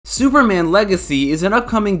Superman Legacy is an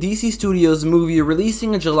upcoming DC Studios movie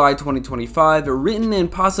releasing in July 2025, written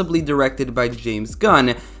and possibly directed by James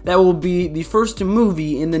Gunn, that will be the first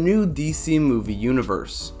movie in the new DC movie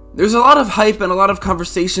universe. There's a lot of hype and a lot of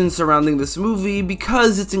conversation surrounding this movie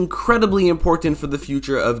because it's incredibly important for the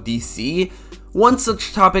future of DC. One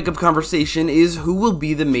such topic of conversation is who will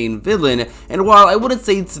be the main villain, and while I wouldn't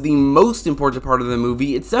say it's the most important part of the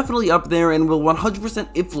movie, it's definitely up there and will 100%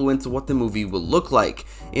 influence what the movie will look like.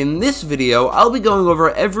 In this video, I'll be going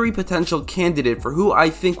over every potential candidate for who I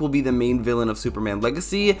think will be the main villain of Superman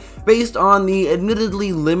Legacy, based on the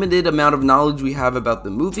admittedly limited amount of knowledge we have about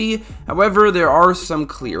the movie. However, there are some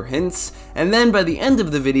clear hints, and then by the end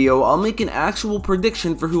of the video, I'll make an actual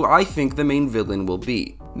prediction for who I think the main villain will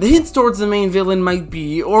be. The hints towards the main villain might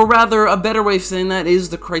be, or rather, a better way of saying that is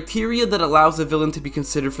the criteria that allows a villain to be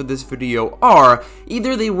considered for this video are,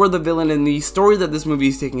 either they were the villain in the story that this movie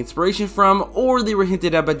is taking inspiration from, or they were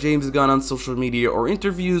hinted at by James Gunn on social media or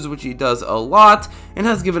interviews, which he does a lot, and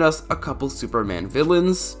has given us a couple Superman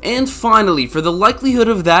villains. And finally, for the likelihood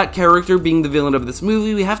of that character being the villain of this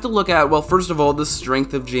movie, we have to look at, well, first of all, the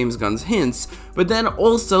strength of James Gunn's hints, but then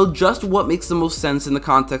also just what makes the most sense in the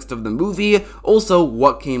context of the movie, also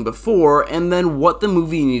what came before, and then what the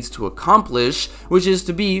movie needs to accomplish, which is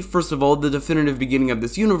to be, first of all, the definitive beginning of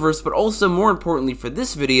this universe, but also more importantly for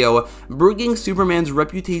this video, bringing Superman's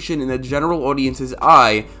reputation in the general audience's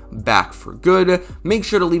eye back for good. Make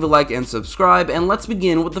sure to leave a like and subscribe, and let's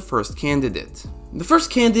begin with the first candidate. The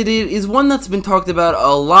first candidate is one that's been talked about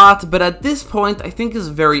a lot, but at this point I think is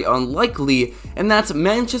very unlikely, and that's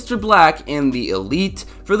Manchester Black and the Elite.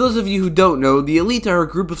 For those of you who don't know, the Elite are a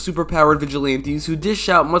group of superpowered vigilantes who dish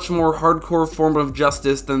out much more hardcore form of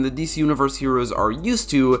justice than the DC Universe heroes are used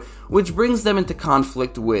to, which brings them into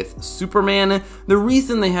conflict with Superman. The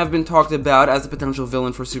reason they have been talked about as a potential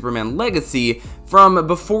villain for Superman Legacy, from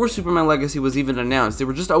before Superman Legacy was even announced, they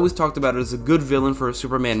were just always talked about as a good villain for a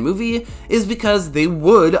Superman movie, is because they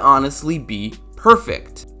would honestly be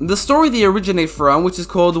perfect. The story they originate from, which is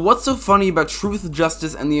called What's So Funny About Truth,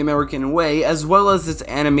 Justice, and the American Way, as well as its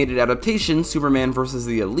animated adaptation, Superman vs.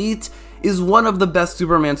 the Elite, is one of the best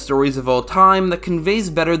Superman stories of all time that conveys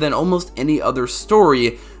better than almost any other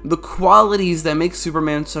story the qualities that make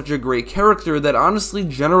Superman such a great character that honestly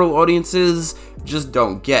general audiences just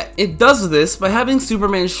don't get. It does this by having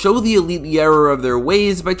Superman show the Elite the error of their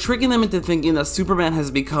ways by tricking them into thinking that Superman has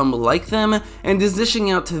become like them and is dishing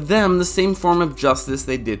out to them the same form of justice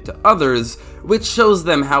they did to others, which shows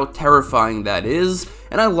them how terrifying that is.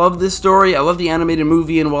 And I love this story, I love the animated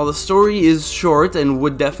movie, and while the story is short and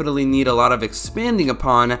would definitely need a lot of expanding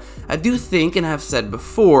upon, I do think, and have said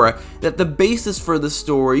before, that the basis for the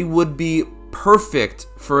story would be perfect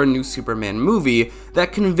for a new Superman movie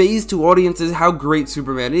that conveys to audiences how great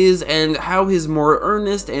Superman is and how his more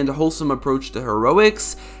earnest and wholesome approach to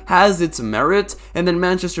heroics has its merit, and then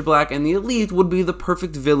Manchester Black and the Elite would be the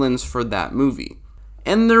perfect villains for that movie.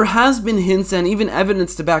 And there has been hints and even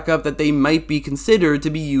evidence to back up that they might be considered to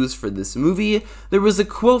be used for this movie. There was a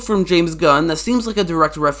quote from James Gunn that seems like a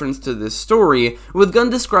direct reference to this story, with Gunn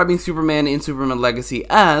describing Superman in Superman Legacy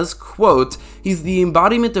as, quote, "He's the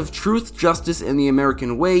embodiment of truth, justice, and the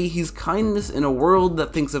American way. He's kindness in a world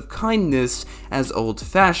that thinks of kindness as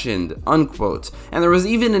old-fashioned," unquote. And there was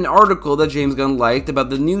even an article that James Gunn liked about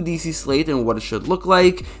the new DC slate and what it should look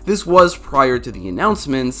like. This was prior to the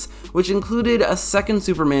announcements, which included a second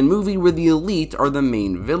Superman movie where the Elite are the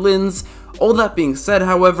main villains. All that being said,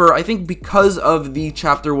 however, I think because of the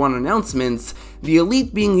Chapter 1 announcements, the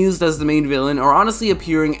Elite being used as the main villain or honestly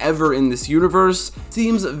appearing ever in this universe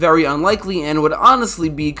seems very unlikely and would honestly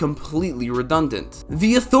be completely redundant.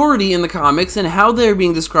 The Authority in the comics and how they're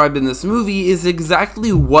being described in this movie is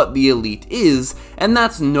exactly what the Elite is, and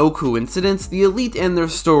that's no coincidence. The Elite and their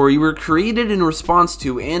story were created in response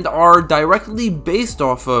to and are directly based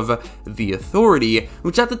off of the Authority,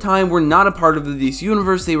 which at the time were not a part of the DC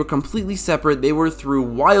universe. They were completely separate. They were through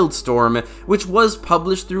Wildstorm, which was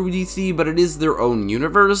published through DC, but it is their own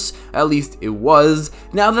universe, at least it was.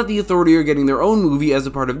 Now that the Authority are getting their own movie as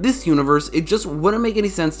a part of this universe, it just wouldn't make any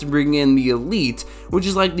sense to bring in the Elite, which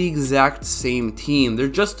is like the exact same team. They're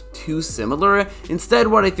just too similar. Instead,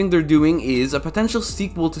 what I think they're doing is a potential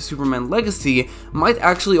sequel to Superman Legacy might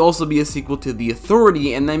actually also be a sequel to the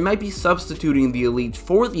Authority, and they might be substituting the Elite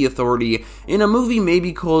for the Authority in a movie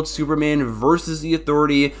maybe called Superman vs. the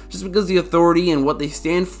Authority, just because the Authority and what they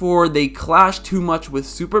stand for, they clash too much with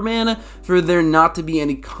Superman for their there not to be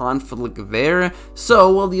any conflict there.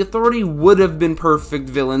 So, while the Authority would have been perfect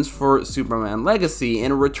villains for Superman Legacy,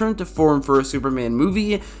 and a return to form for a Superman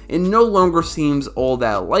movie, it no longer seems all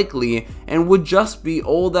that likely, and would just be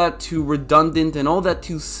all that too redundant and all that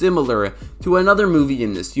too similar to another movie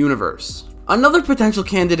in this universe. Another potential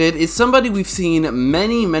candidate is somebody we've seen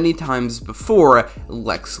many times before,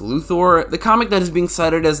 Lex Luthor, the comic that is being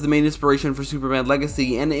cited as the main inspiration for Superman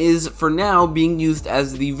Legacy and is, for now, being used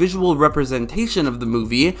as the visual representation of the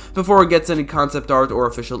movie before it gets any concept art or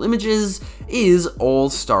official images, is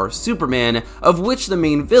All-Star Superman, of which the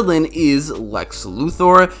main villain is Lex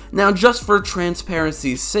Luthor. Now, just for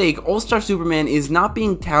transparency's sake, All-Star Superman is not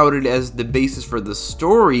being touted as the basis for the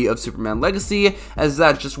story of Superman Legacy, as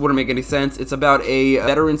that just wouldn't make any sense. It's about a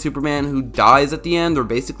veteran Superman who dies at the end, or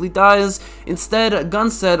basically dies. Instead, Gunn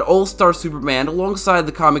said All-Star Superman, alongside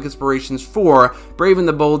the comic inspirations for Brave and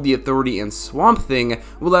the Bold, The Authority, and Swamp Thing,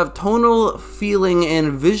 will have tonal, feeling,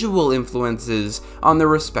 and visual influences on their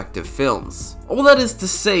respective films. All that is to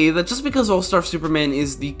say that just because All-Star Superman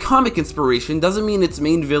is the comic inspiration doesn't mean its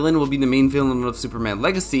main villain will be the main villain of Superman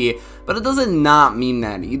Legacy, but it doesn't not mean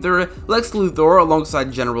that either. Lex Luthor,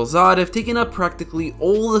 alongside General Zod, have taken up practically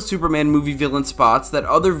all the Superman movie villain spots that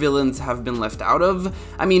other villains have been left out of.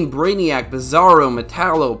 I mean, Brainiac, Bizarro,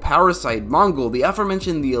 Metallo, Parasite, Mongol, the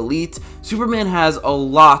aforementioned The Elite. Superman has a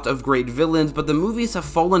lot of great villains, but the movies have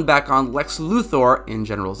fallen back on Lex Luthor and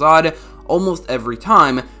General Zod almost every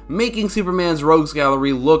time, making Superman's rogues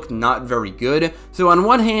gallery look not very good. So on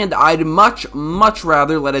one hand, I'd much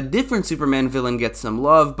rather let a different Superman villain get some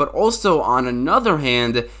love, but also on another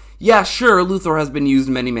hand, yeah, sure, Luthor has been used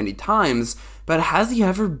many times, but has he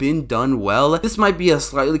ever been done well? This might be a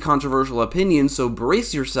slightly controversial opinion, so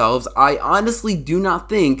brace yourselves. I honestly do not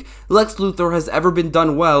think Lex Luthor has ever been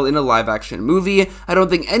done well in a live-action movie. I don't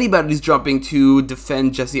think anybody's jumping to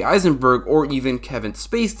defend Jesse Eisenberg or even Kevin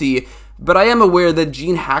Spacey, but I am aware that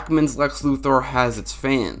Gene Hackman's Lex Luthor has its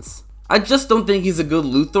fans. I just don't think he's a good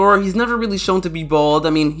Luthor. He's never really shown to be bald.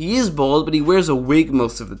 I mean, he is bald, but he wears a wig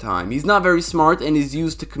most of the time. He's not very smart and is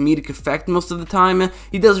used to comedic effect most of the time.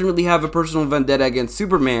 He doesn't really have a personal vendetta against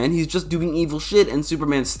Superman. He's just doing evil shit and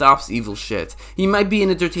Superman stops evil shit. He might be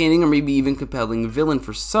an entertaining or maybe even compelling villain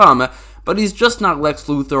for some, but he's just not Lex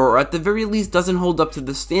Luthor, or at the very least doesn't hold up to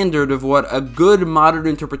the standard of what a good modern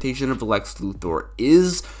interpretation of Lex Luthor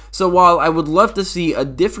is. So while I would love to see a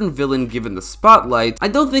different villain given the spotlight, I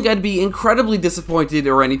don't think I'd be incredibly disappointed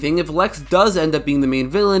or anything if Lex does end up being the main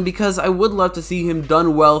villain, because I would love to see him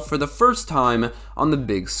done well for the first time on the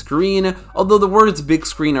big screen. Although the words big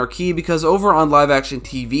screen are key, because over on live action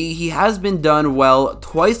TV, he has been done well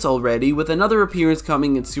twice already, with another appearance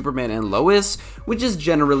coming in Superman and Lois, which is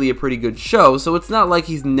generally a pretty good show, so it's not like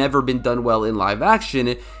he's never been done well in live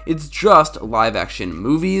action, it's just live action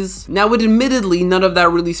movies. Now, admittedly, none of that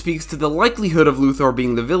really speaks to the likelihood of Luthor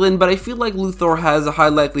being the villain, but I feel like Luthor has a high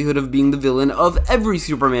likelihood of being the villain of every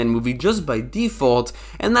Superman movie just by default,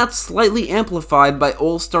 and that's slightly amplified by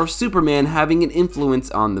All-Star Superman having an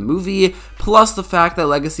influence on the movie, plus the fact that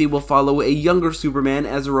Legacy will follow a younger Superman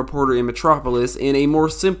as a reporter in Metropolis in a more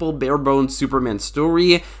simple, bare-bones Superman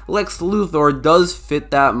story. Lex Luthor does fit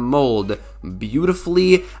that mold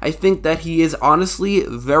beautifully. I think that he is honestly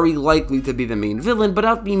very likely to be the main villain, but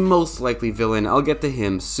not the most likely villain. I'll get to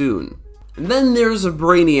him soon. Then there's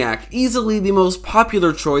Brainiac, easily the most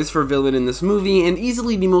popular choice for villain in this movie, and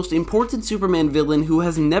easily the most important Superman villain who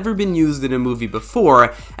has never been used in a movie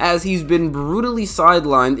before, as he's been brutally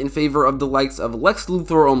sidelined in favor of the likes of Lex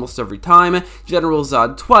Luthor almost every time, General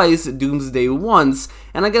Zod twice, Doomsday once,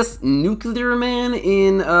 and I guess Nuclear Man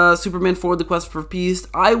in Superman 4: The Quest for Peace.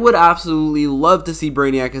 I would absolutely love to see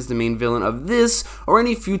Brainiac as the main villain of this, or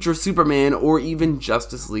any future Superman, or even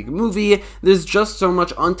Justice League movie. There's just so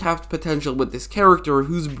much untapped potential with this character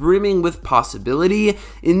who's brimming with possibility.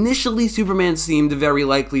 Initially, Superman seemed very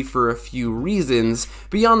likely for a few reasons,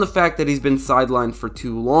 beyond the fact that he's been sidelined for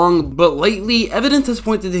too long, but lately, evidence has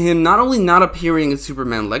pointed to him not only not appearing in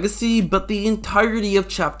Superman Legacy, but the entirety of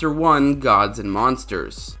Chapter 1, Gods and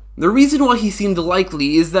Monsters. The reason why he seemed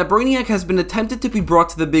likely is that Brainiac has been attempted to be brought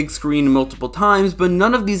to the big screen multiple times, but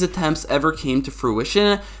none of these attempts ever came to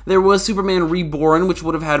fruition. There was Superman Reborn, which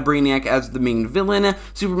would have had Brainiac as the main villain,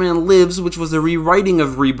 Superman Lives, which was a rewriting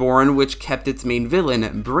of Reborn, which kept its main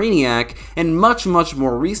villain, Brainiac, and much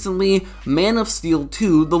more recently, Man of Steel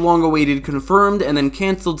 2, the long-awaited confirmed and then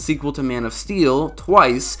cancelled sequel to Man of Steel,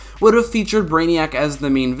 twice, would have featured Brainiac as the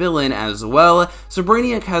main villain as well, so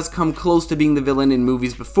Brainiac has come close to being the villain in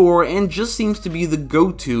movies before, and just seems to be the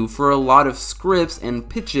go-to for a lot of scripts and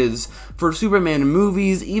pitches for Superman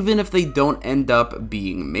movies, even if they don't end up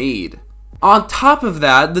being made. On top of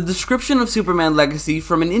that, the description of Superman Legacy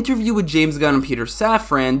from an interview with James Gunn and Peter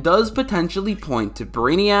Safran does potentially point to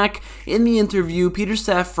Brainiac. In the interview, Peter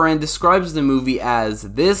Safran describes the movie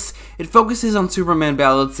as this. It focuses on Superman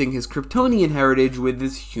balancing his Kryptonian heritage with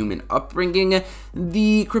his human upbringing.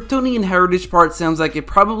 The Kryptonian heritage part sounds like it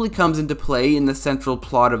probably comes into play in the central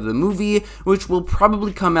plot of the movie, which will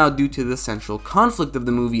probably come out due to the central conflict of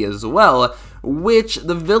the movie as well, which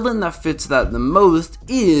the villain that fits that the most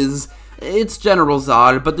is... it's General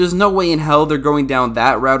Zod, but there's no way in hell they're going down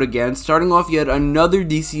that route again, starting off yet another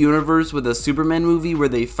DC universe with a Superman movie where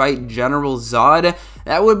they fight General Zod.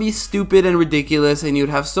 That would be stupid and ridiculous, and you'd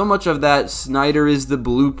have so much of that Snyder is the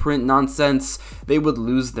blueprint nonsense, they would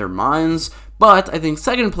lose their minds. But I think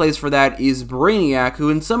second place for that is Brainiac,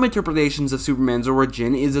 who in some interpretations of Superman's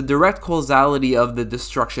origin is a direct causality of the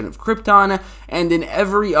destruction of Krypton, and in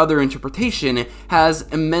every other interpretation has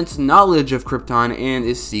immense knowledge of Krypton and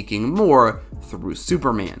is seeking more through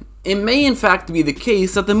Superman. It may in fact be the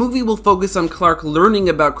case that the movie will focus on Clark learning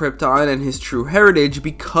about Krypton and his true heritage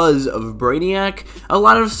because of Brainiac. A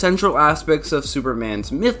lot of central aspects of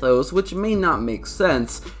Superman's mythos, which may not make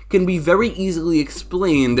sense, can be very easily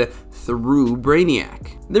explained through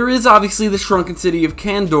Brainiac. There is obviously the shrunken city of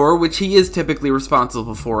Kandor, which he is typically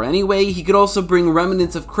responsible for anyway. He could also bring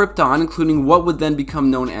remnants of Krypton, including what would then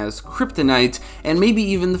become known as Kryptonite, and maybe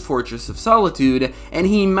even the Fortress of Solitude, and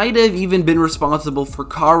he might have even been responsible for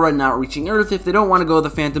Kara not reaching Earth if they don't want to go the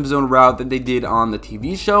Phantom Zone route that they did on the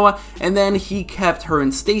TV show, and then he kept her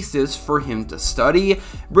in stasis for him to study.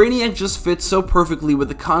 Brainiac just fits so perfectly with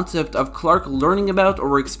the concept of Clark learning about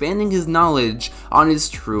or expanding his knowledge on his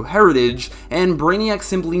true heritage, and Brainiac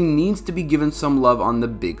simply needs to be given some love on the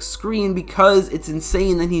big screen because it's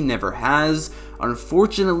insane that he never has.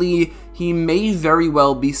 Unfortunately, he may very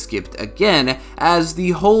well be skipped again, as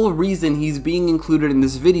the whole reason he's being included in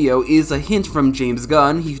this video is a hint from James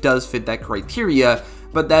Gunn. He does fit that criteria,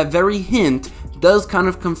 but that very hint does kind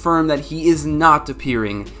of confirm that he is not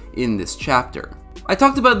appearing in this chapter. I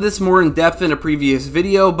talked about this more in depth in a previous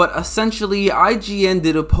video, but essentially IGN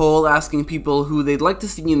did a poll asking people who they'd like to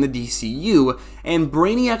see in the DCU, and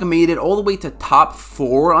Brainiac made it all the way to top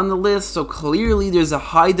 4 on the list, so clearly there's a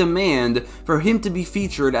high demand for him to be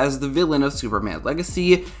featured as the villain of Superman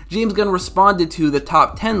Legacy. James Gunn responded to the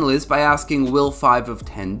top 10 list by asking will 5 of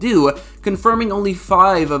 10 do, confirming only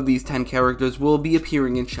 5 of these 10 characters will be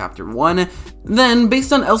appearing in Chapter 1. Then,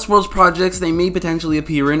 based on Elseworlds projects they may potentially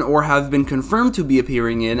appear in or have been confirmed to be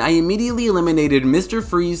appearing in, I immediately eliminated Mr.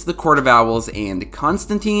 Freeze, the Court of Owls, and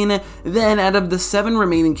Constantine. Then, out of the 7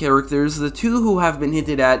 remaining characters, the 2 who have been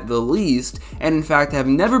hinted at the least, and in fact have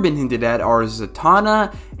never been hinted at, are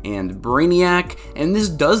Zatanna and Brainiac, and this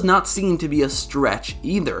does not seem to be a stretch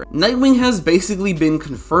either. Nightwing has basically been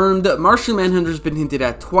confirmed, Martian Manhunter's been hinted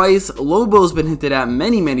at twice, Lobo's been hinted at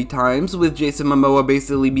many times, with Jason Momoa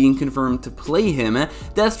basically being confirmed to play him,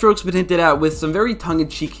 Deathstroke's been hinted at with some very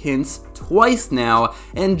tongue-in-cheek hints twice now,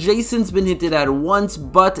 and Jason's been hinted at once,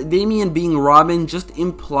 but Damian being Robin just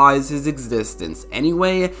implies his existence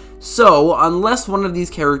anyway. So, unless one of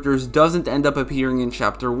these characters doesn't end up appearing in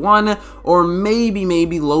Chapter 1, or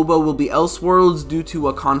maybe Lobo will be Elseworlds due to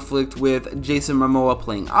a conflict with Jason Momoa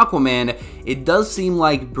playing Aquaman, it does seem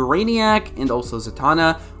like Brainiac and also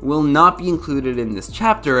Zatanna will not be included in this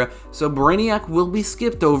chapter, so Brainiac will be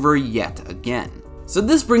skipped over yet again. So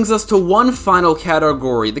this brings us to one final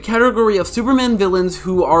category, the category of Superman villains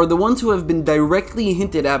who are the ones who have been directly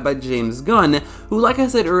hinted at by James Gunn, who, like I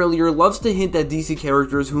said earlier, loves to hint at DC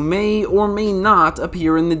characters who may or may not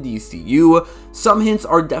appear in the DCU. Some hints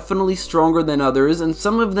are definitely stronger than others, and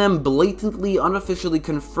some of them blatantly, unofficially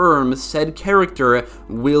confirm said character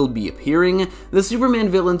will be appearing. The Superman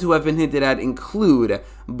villains who have been hinted at include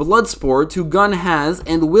Bloodsport, who Gunn has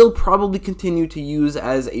and will probably continue to use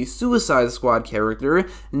as a Suicide Squad character,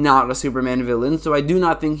 not a Superman villain, so I do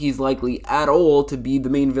not think he's likely at all to be the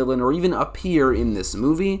main villain or even appear in this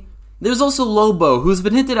movie. There's also Lobo, who's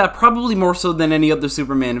been hinted at probably more so than any other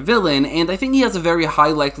Superman villain, and I think he has a very high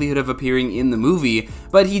likelihood of appearing in the movie,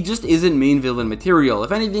 but he just isn't main villain material.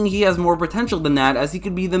 If anything, he has more potential than that, as he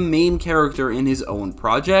could be the main character in his own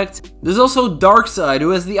project. There's also Darkseid, who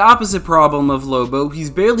has the opposite problem of Lobo. He's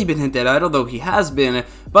barely been hinted at, although he has been,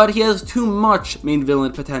 but he has too much main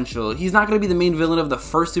villain potential. He's not going to be the main villain of the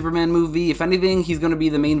first Superman movie. If anything, he's going to be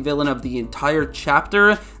the main villain of the entire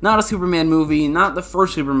chapter. Not a Superman movie, not the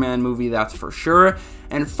first Superman movie, that's for sure.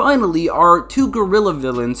 And finally, our two gorilla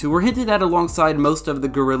villains who were hinted at alongside most of the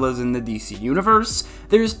gorillas in the DC universe.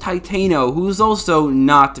 There's Titano, who's also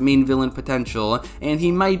not main villain potential, and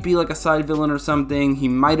he might be like a side villain or something. He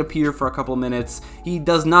might appear for a couple minutes. He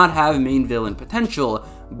does not have main villain potential,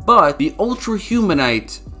 but the Ultra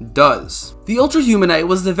Humanite does. The Ultra Humanite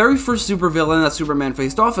was the very first supervillain that Superman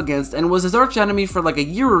faced off against, and was his archenemy for like a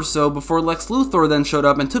year or so before Lex Luthor then showed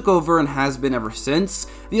up and took over, and has been ever since.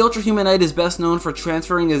 The Ultra Humanite is best known for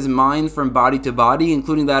transferring his mind from body to body,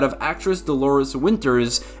 including that of actress Dolores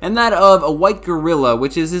Winters, and that of a white gorilla,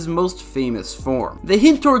 which is his most famous form. The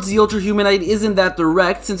hint towards the Ultra Humanite isn't that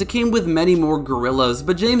direct, since it came with many more gorillas,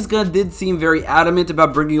 but James Gunn did seem very adamant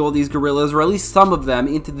about bringing all these gorillas, or at least some of them,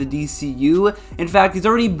 into the DCU. In fact, he's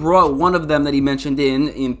already brought one of them that he mentioned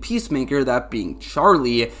in Peacemaker, that being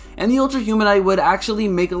Charlie, and the Ultra Humanite would actually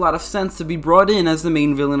make a lot of sense to be brought in as the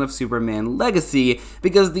main villain of Superman Legacy,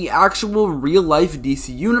 because the actual real-life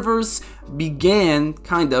DC universe began,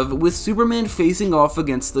 kind of, with Superman facing off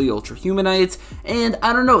against the Ultra Humanite, and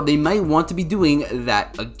I don't know, they might want to be doing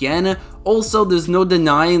that again. Also, there's no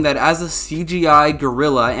denying that as a CGI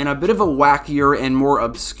gorilla and a bit of a wackier and more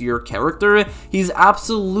obscure character, he's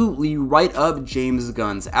absolutely right up James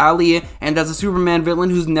Gunn's alley, and as a Superman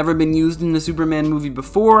villain who's never been used in a Superman movie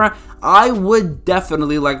before, I would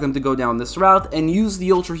definitely like them to go down this route and use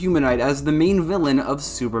the Ultra Humanite as the main villain of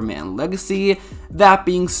Superman Legacy. That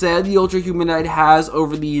being said, the Ultra Humanite has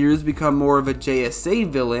over the years become more of a JSA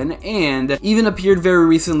villain, and even appeared very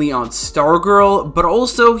recently on Stargirl, but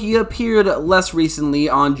also he appeared less recently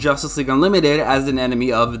on Justice League Unlimited as an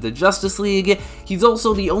enemy of the Justice League. He's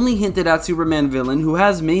also the only hinted at Superman villain who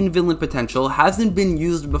has main villain potential, hasn't been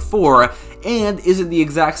used before, and isn't the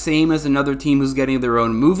exact same as another team who's getting their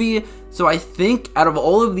own movie. So I think out of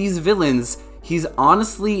all of these villains, he's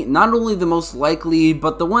honestly not only the most likely,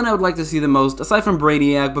 but the one I would like to see the most, aside from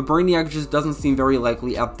Brainiac, but Brainiac just doesn't seem very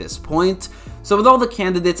likely at this point. So with all the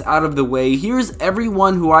candidates out of the way, here's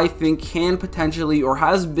everyone who I think can potentially or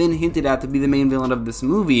has been hinted at to be the main villain of this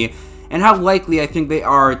movie, and how likely I think they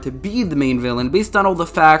are to be the main villain based on all the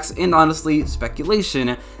facts and honestly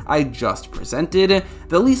speculation I just presented.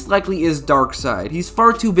 The least likely is Darkseid. He's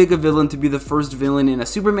far too big a villain to be the first villain in a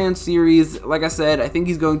Superman series. Like I said, I think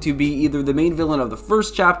he's going to be either the main villain of the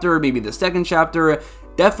first chapter, maybe the second chapter,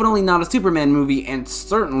 definitely not a Superman movie, and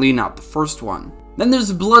certainly not the first one. Then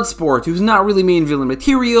there's Bloodsport, who's not really main villain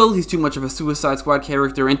material. He's too much of a Suicide Squad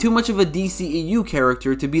character and too much of a DCEU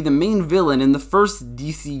character to be the main villain in the first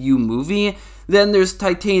DCU movie. Then there's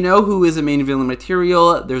Titano, who is a main villain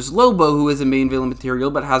material. There's Lobo, who is a main villain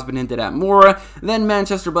material but has been hinted at more. Then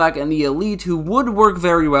Manchester Black and the Elite, who would work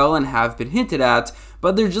very well and have been hinted at,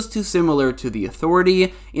 but they're just too similar to the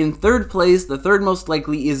Authority. In third place, the third most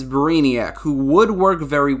likely is Brainiac, who would work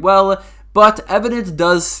very well, but evidence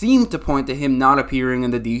does seem to point to him not appearing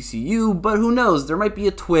in the DCU, but who knows, there might be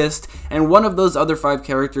a twist, and one of those other 5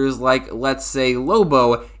 characters, like, let's say,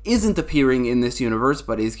 Lobo, isn't appearing in this universe,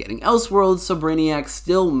 but is getting Elseworlds, so Brainiac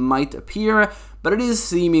still might appear, but it is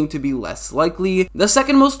seeming to be less likely. The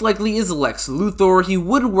second most likely is Lex Luthor. He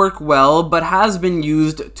would work well, but has been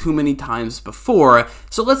used too many times before,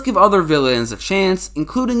 so let's give other villains a chance,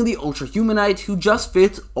 including the Ultra Humanite, who just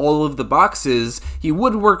fits all of the boxes. He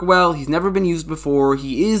would work well, he's never been used before,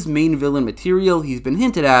 he is main villain material, he's been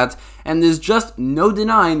hinted at, and there's just no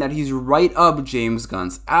denying that he's right up James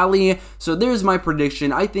Gunn's alley. So there's my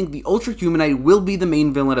prediction. I think the Ultra Humanite will be the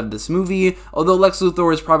main villain of this movie, although Lex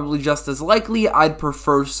Luthor is probably just as likely. I'd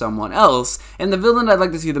prefer someone else, and the villain I'd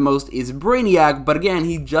like to see the most is Brainiac, but again,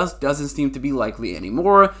 he just doesn't seem to be likely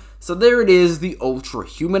anymore. So there it is, the Ultra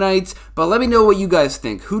Humanites. But let me know what you guys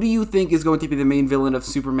think. Who do you think is going to be the main villain of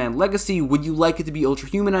Superman Legacy? Would you like it to be Ultra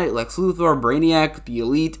Humanite, Lex Luthor, Brainiac, the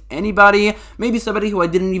Elite, anybody? Maybe somebody who I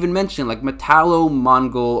didn't even mention, like Metallo,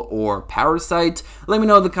 Mongol, or Parasite? Let me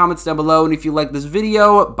know in the comments down below, and if you like this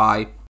video, bye.